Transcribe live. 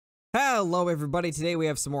Hello everybody, today we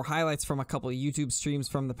have some more highlights from a couple of YouTube streams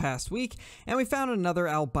from the past week, and we found another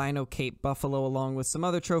albino Cape Buffalo along with some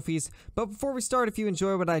other trophies. But before we start, if you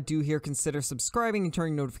enjoy what I do here, consider subscribing and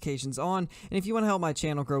turning notifications on, and if you want to help my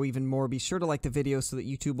channel grow even more, be sure to like the video so that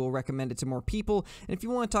YouTube will recommend it to more people, and if you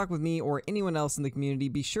want to talk with me or anyone else in the community,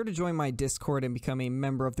 be sure to join my Discord and become a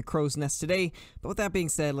member of the Crow's Nest today. But with that being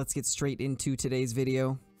said, let's get straight into today's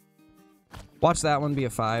video. Watch that one be a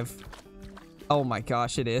 5. Oh my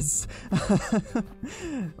gosh, it is.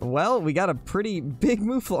 Well, we got a pretty big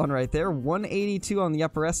Mouflon right there. 182 on the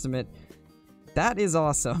upper estimate. That is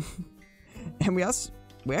awesome. And we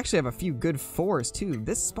actually have a few good 4s too.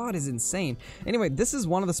 This spot is insane. Anyway, this is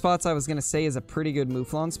one of the spots I was going to say is a pretty good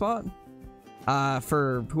Mouflon spot.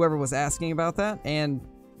 For whoever was asking about that. And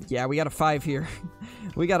yeah, we got a 5 here.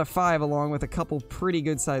 We got a 5 along with a couple pretty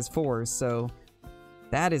good sized 4s. So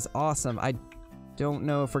that is awesome. I don't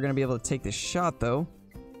know if we're going to be able to take this shot, though.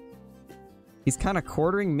 He's kind of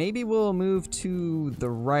quartering. Maybe we'll move to the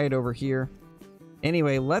right over here.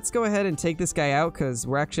 Anyway, let's go ahead and take this guy out, because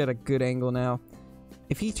we're actually at a good angle now.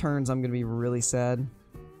 If he turns, I'm going to be really sad.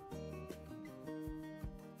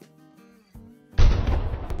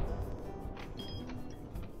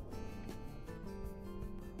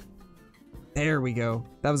 There we go.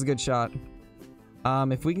 That was a good shot.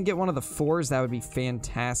 If we can get one of the 4s, that would be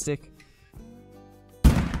fantastic.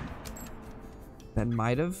 That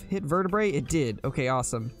might have hit vertebrae. It did. Okay,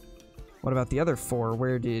 awesome. What about the other 4?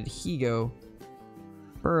 Where did he go?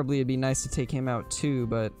 Preferably it'd be nice to take him out too,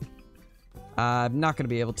 but I'm not going to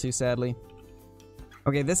be able to, sadly.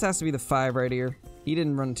 Okay, this has to be the 5 right here. He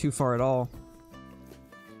didn't run too far at all.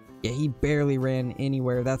 Yeah, he barely ran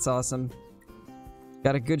anywhere. That's awesome.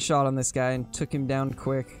 Got a good shot on this guy and took him down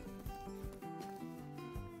quick.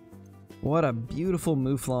 What a beautiful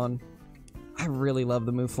Mouflon. I really love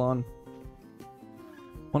the Mouflon.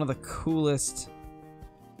 One of the coolest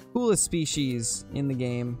species in the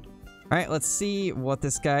game. Alright, let's see what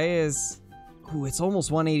this guy is. Ooh, it's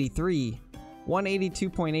almost 183.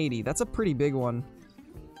 182.80. That's a pretty big one.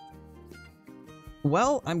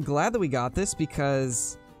 Well, I'm glad that we got this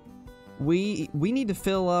because we need to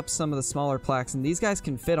fill up some of the smaller plaques, and these guys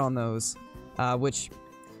can fit on those. Which,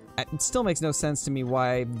 it still makes no sense to me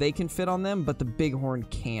why they can fit on them, but the bighorn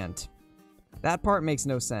can't. That part makes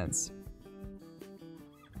no sense.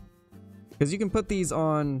 Because you can put these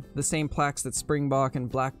on the same plaques that Springbok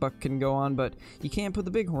and Blackbuck can go on, but you can't put the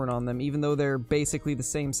bighorn on them, even though they're basically the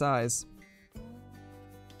same size.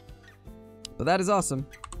 But that is awesome.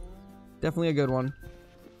 Definitely a good one.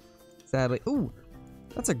 Sadly. Ooh,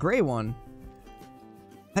 that's a gray one.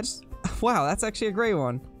 Wow, that's actually a gray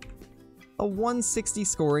one. A 160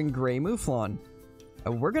 scoring gray Mouflon.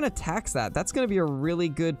 We're going to tax that. That's going to be a really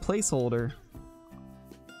good placeholder.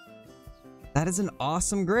 That is an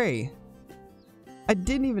awesome gray. I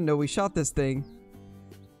didn't even know we shot this thing.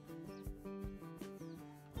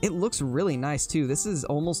 It looks really nice too. This is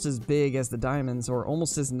almost as big as the diamonds, or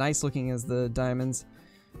almost as nice looking as the diamonds.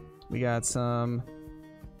 We got some...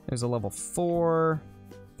 There's a level 4,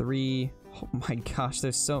 3... Oh my gosh,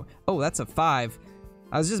 there's so... Oh, that's a 5.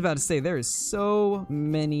 I was just about to say, there is so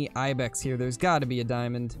many ibex here. There's got to be a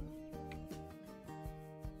diamond.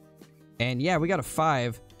 And yeah, we got a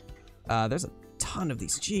 5. There's a ton of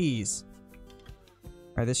these. Jeez.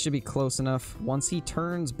 Alright, this should be close enough. Once he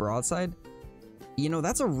turns broadside. You know,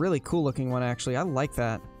 that's a really cool looking one, actually. I like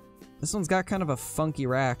that. This one's got kind of a funky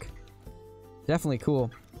rack. Definitely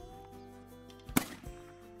cool.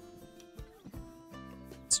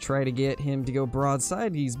 Let's try to get him to go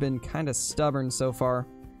broadside. He's been kind of stubborn so far.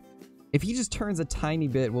 If he just turns a tiny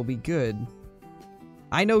bit, we'll be good.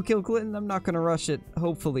 I know Kill Clinton. I'm not going to rush it,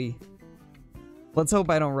 hopefully. Let's hope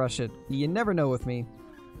I don't rush it. You never know with me.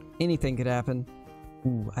 Anything could happen.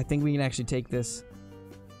 Ooh, I think we can actually take this.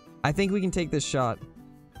 I think we can take this shot.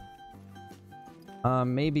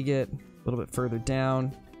 Maybe get a little bit further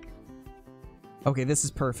down. Okay, this is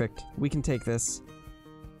perfect. We can take this.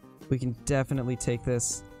 We can definitely take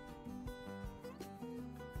this.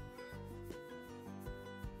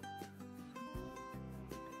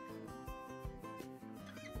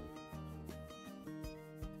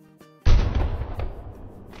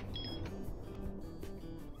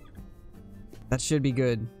 That should be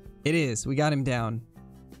good. It is. We got him down.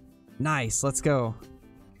 Nice. Let's go.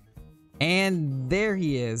 And there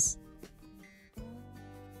he is.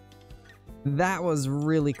 That was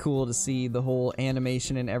really cool to see the whole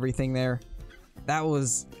animation and everything there. That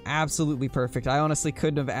was absolutely perfect. I honestly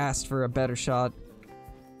couldn't have asked for a better shot.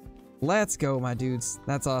 Let's go, my dudes.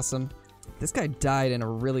 That's awesome. This guy died in a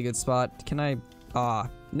really good spot. Can I...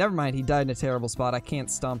 never mind. He died in a terrible spot. I can't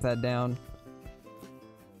stomp that down.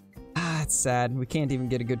 That's sad. We can't even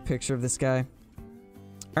get a good picture of this guy.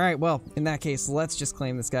 Alright, well, in that case, let's just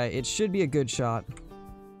claim this guy. It should be a good shot.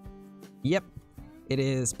 Yep, it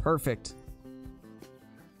is. Perfect.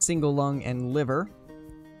 Single lung and liver.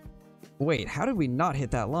 Wait, how did we not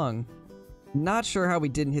hit that lung? Not sure how we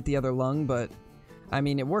didn't hit the other lung, but I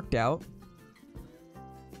mean, it worked out.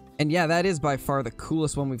 And yeah, that is by far the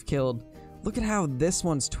coolest one we've killed. Look at how this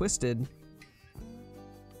one's twisted.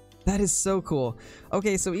 That is so cool.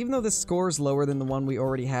 Okay, so even though this score is lower than the one we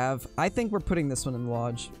already have, I think we're putting this one in the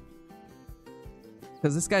lodge.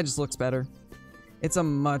 Because this guy just looks better. It's a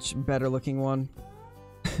much better looking one.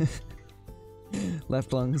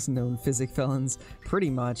 Left lungs, known physic felons.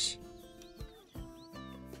 Pretty much.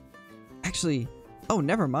 Actually, oh,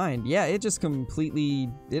 never mind. Yeah, it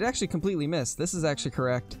actually completely missed. This is actually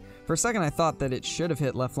correct. For a second I thought that it should have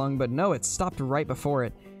hit left lung, but no, it stopped right before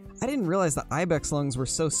it. I didn't realize the ibex lungs were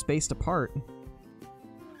so spaced apart.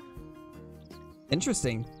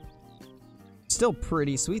 Interesting. Still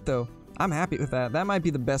pretty sweet though. I'm happy with that. That might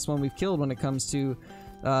be the best one we've killed when it comes to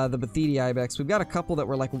the Bathidi ibex. We've got a couple that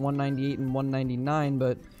were like 198 and 199,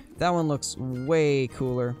 but that one looks way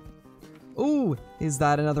cooler. Ooh, is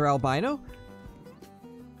that another albino?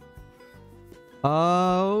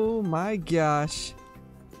 Oh my gosh.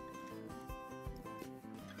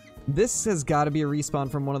 This has got to be a respawn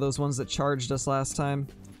from one of those ones that charged us last time.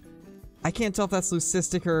 I can't tell if that's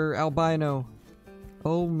leucistic or albino.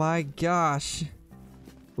 Oh my gosh.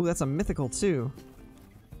 Ooh, that's a mythical too.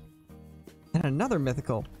 And another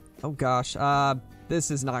mythical. Oh gosh, this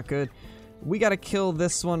is not good. We gotta kill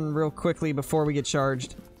this one real quickly before we get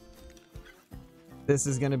charged. This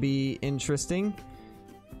is gonna be interesting.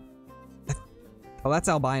 Oh, that's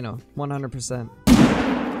albino, 100%.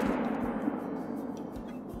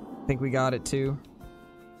 I think we got it too.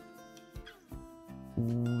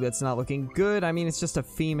 Ooh, that's not looking good. I mean, it's just a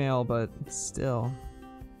female, but still.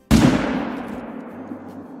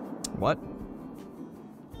 What?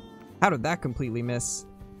 How did that completely miss?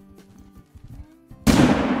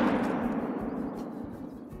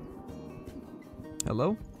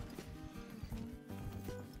 Hello?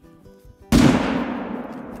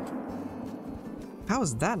 How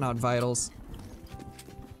is that not vitals?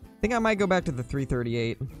 I think I might go back to the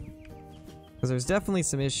 338. Because there's definitely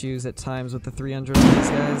some issues at times with the 300 of these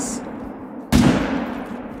guys.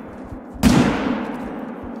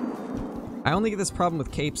 I only get this problem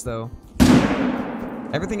with capes though.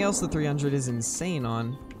 Everything else the 300 is insane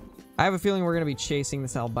on. I have a feeling we're going to be chasing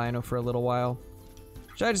this albino for a little while.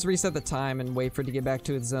 Should I just reset the time and wait for it to get back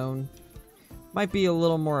to its zone? Might be a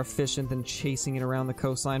little more efficient than chasing it around the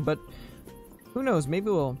coastline, but who knows,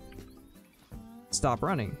 maybe we'll stop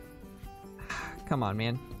running. Come on,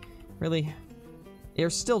 man. Really? They're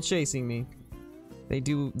still chasing me. They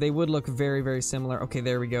would look very, very similar. Okay,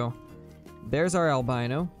 there we go. There's our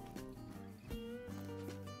albino.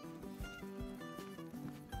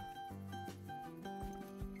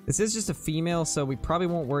 This is just a female, so we probably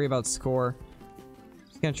won't worry about score.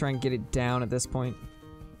 Just gonna try and get it down at this point.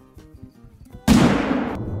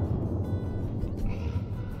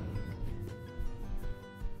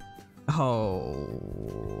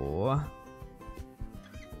 Oh.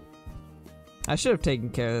 I should have taken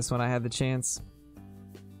care of this when I had the chance.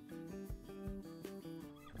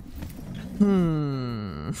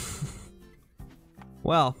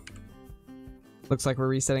 Well, looks like we're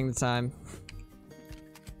resetting the time.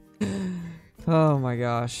 Oh my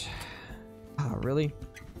gosh. Oh, really?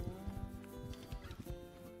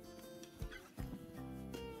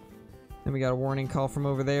 Then we got a warning call from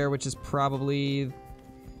over there, which is probably,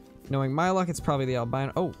 knowing my luck, it's probably the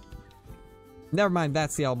albino. Oh, never mind,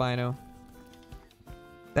 that's the albino.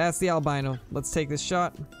 That's the albino. Let's take this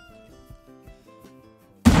shot.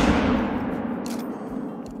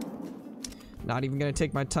 Not even gonna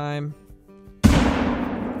take my time.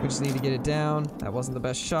 We just need to get it down. That wasn't the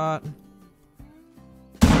best shot.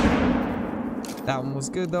 That one was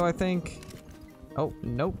good though, I think. Oh,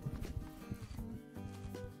 nope.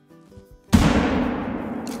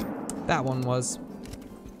 That one was.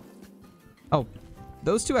 Oh,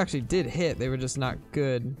 those two actually did hit. They were just not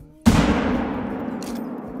good.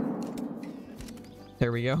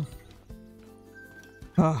 There we go.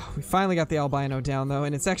 Oh, we finally got the albino down though,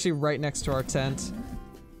 and it's actually right next to our tent.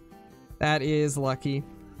 That is lucky.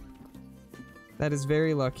 That is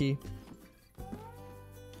very lucky.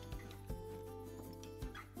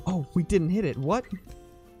 Oh, we didn't hit it. What?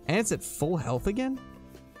 And it's at full health again?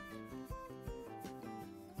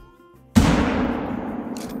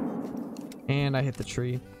 And I hit the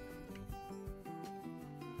tree.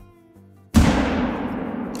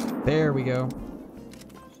 There we go.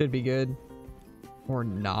 Should be good. Or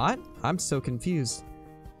not? I'm so confused.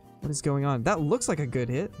 What is going on? That looks like a good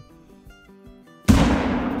hit.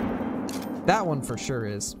 That one for sure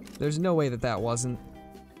is. There's no way that that wasn't.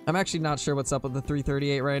 I'm actually not sure what's up with the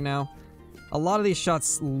 338 right now. A lot of these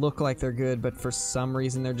shots look like they're good, but for some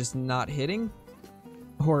reason they're just not hitting.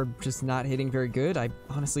 Or just not hitting very good. I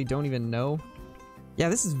honestly don't even know. Yeah,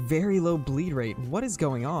 this is very low bleed rate. What is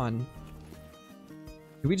going on?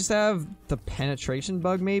 Do we just have the penetration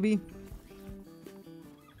bug maybe?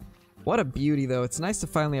 What a beauty though. It's nice to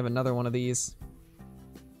finally have another one of these.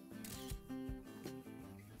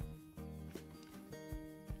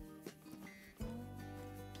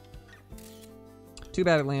 Too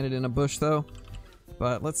bad it landed in a bush though,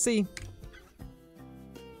 but let's see.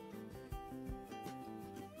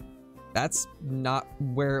 That's not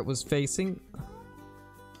where it was facing.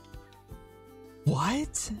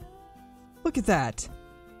 What? Look at that.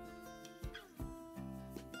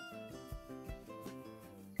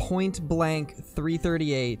 Point blank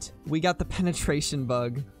 338. We got the penetration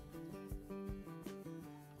bug.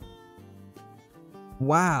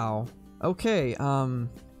 Wow. Okay,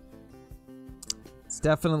 it's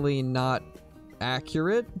definitely not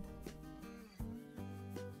accurate.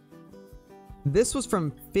 This was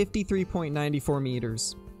from 53.94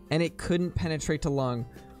 meters, and it couldn't penetrate to lung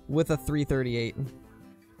with a 338.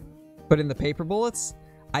 But in the paper bullets,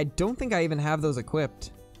 I don't think I even have those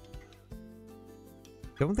equipped.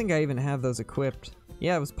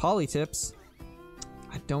 Yeah, it was poly tips.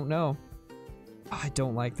 I don't know. I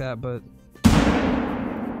don't like that, but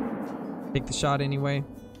take the shot anyway.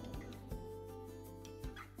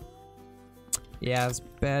 Yeah, it was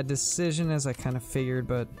a bad decision as I kind of figured,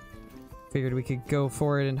 but figured we could go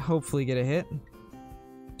for it and hopefully get a hit.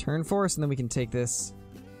 Turn force, and then we can take this.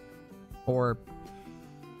 Or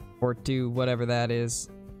do whatever that is.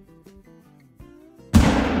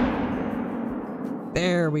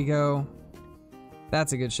 There we go.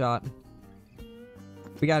 That's a good shot.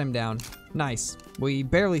 We got him down. Nice. We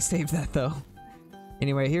barely saved that though.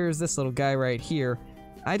 Anyway, here's this little guy right here.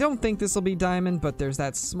 I don't think this will be diamond, but there's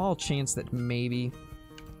that small chance that maybe.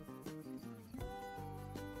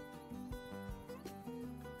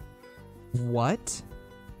 What?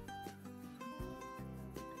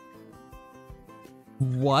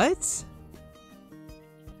 What?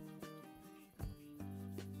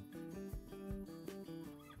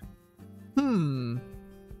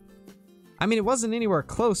 I mean, it wasn't anywhere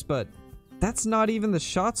close, but that's not even the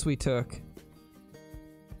shots we took.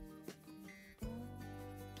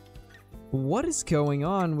 What is going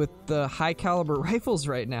on with the high caliber rifles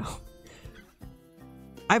right now?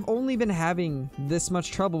 I've only been having this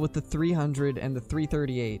much trouble with the 300 and the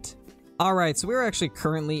 338. Alright, so we're actually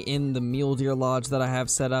currently in the Mule Deer Lodge that I have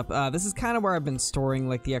set up. This is kind of where I've been storing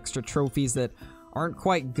like the extra trophies that aren't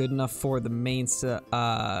quite good enough for the main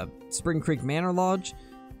Spring Creek Manor Lodge.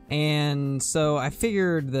 And so I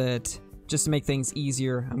figured that just to make things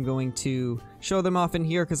easier, I'm going to show them off in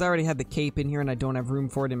here because I already had the cape in here and I don't have room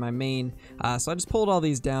for it in my main. So I just pulled all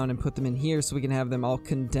these down and put them in here so we can have them all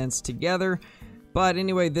condensed together. But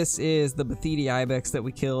anyway, this is the Bathidi Ibex that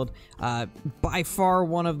we killed. By far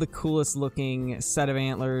one of the coolest looking set of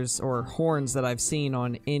antlers or horns that I've seen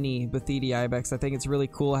on any Bathidi Ibex. I think it's really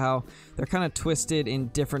cool how they're kind of twisted in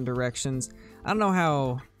different directions. I don't know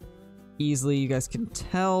how easily you guys can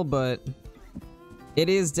tell, but it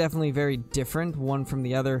is definitely very different one from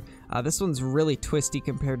the other. This one's really twisty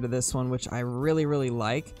compared to this one, which I really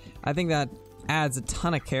like. I think that adds a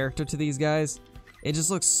ton of character to these guys. It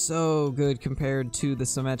just looks so good compared to the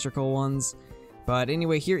symmetrical ones. But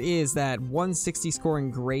anyway, here is that 160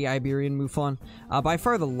 scoring gray Iberian Mouflon. By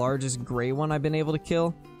far the largest gray one I've been able to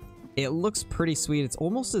kill. It looks pretty sweet. It's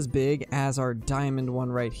almost as big as our diamond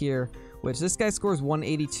one right here, which this guy scores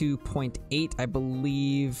 182.8, I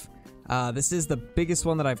believe. This is the biggest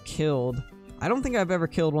one that I've killed. I don't think I've ever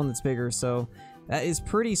killed one that's bigger, so that is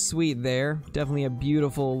pretty sweet there. Definitely a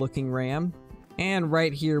beautiful looking ram. And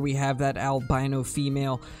right here we have that albino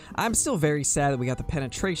female. I'm still very sad that we got the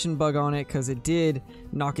penetration bug on it because it did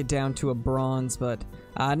knock it down to a bronze, but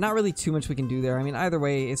not really too much we can do there. I mean, either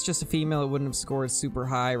way, it's just a female. It wouldn't have scored super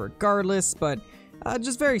high regardless, but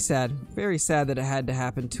just very sad. Very sad that it had to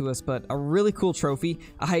happen to us, but a really cool trophy.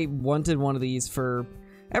 I wanted one of these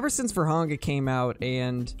ever since Thehunter came out,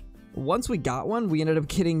 and once we got one, we ended up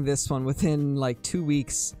getting this one within like 2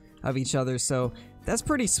 weeks of each other, so that's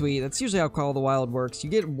pretty sweet. That's usually how Call of the Wild works.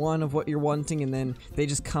 You get one of what you're wanting, and then they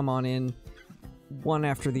just come on in one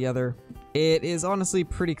after the other. It is honestly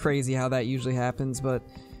pretty crazy how that usually happens, but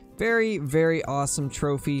very awesome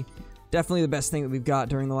trophy. Definitely the best thing that we've got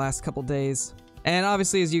during the last couple days. And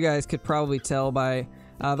obviously, as you guys could probably tell by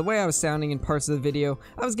The way I was sounding in parts of the video,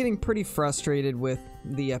 I was getting pretty frustrated with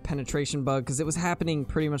the penetration bug because it was happening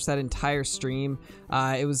pretty much that entire stream.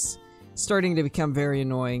 It was starting to become very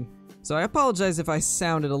annoying. So I apologize if I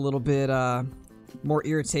sounded a little bit more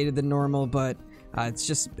irritated than normal, but it's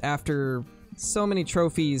just after so many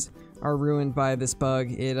trophies are ruined by this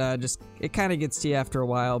bug, it kind of gets to you after a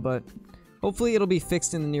while, but hopefully it'll be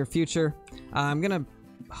fixed in the near future. I'm gonna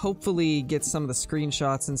hopefully get some of the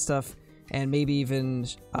screenshots and stuff, and maybe even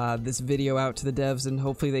this video out to the devs, and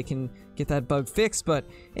hopefully they can get that bug fixed. But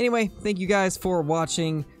anyway, thank you guys for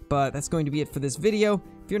watching, but that's going to be it for this video.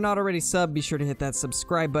 If you're not already subbed, be sure to hit that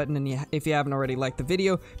subscribe button, and if you haven't already liked the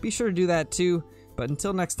video, be sure to do that too. But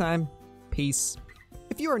until next time, peace.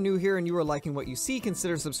 If you are new here and you are liking what you see,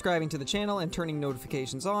 consider subscribing to the channel and turning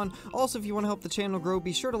notifications on. Also, if you want to help the channel grow,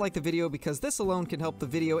 be sure to like the video because this alone can help the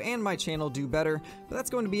video and my channel do better. But that's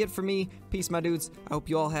going to be it for me. Peace, my dudes. I hope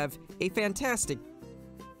you all have a fantastic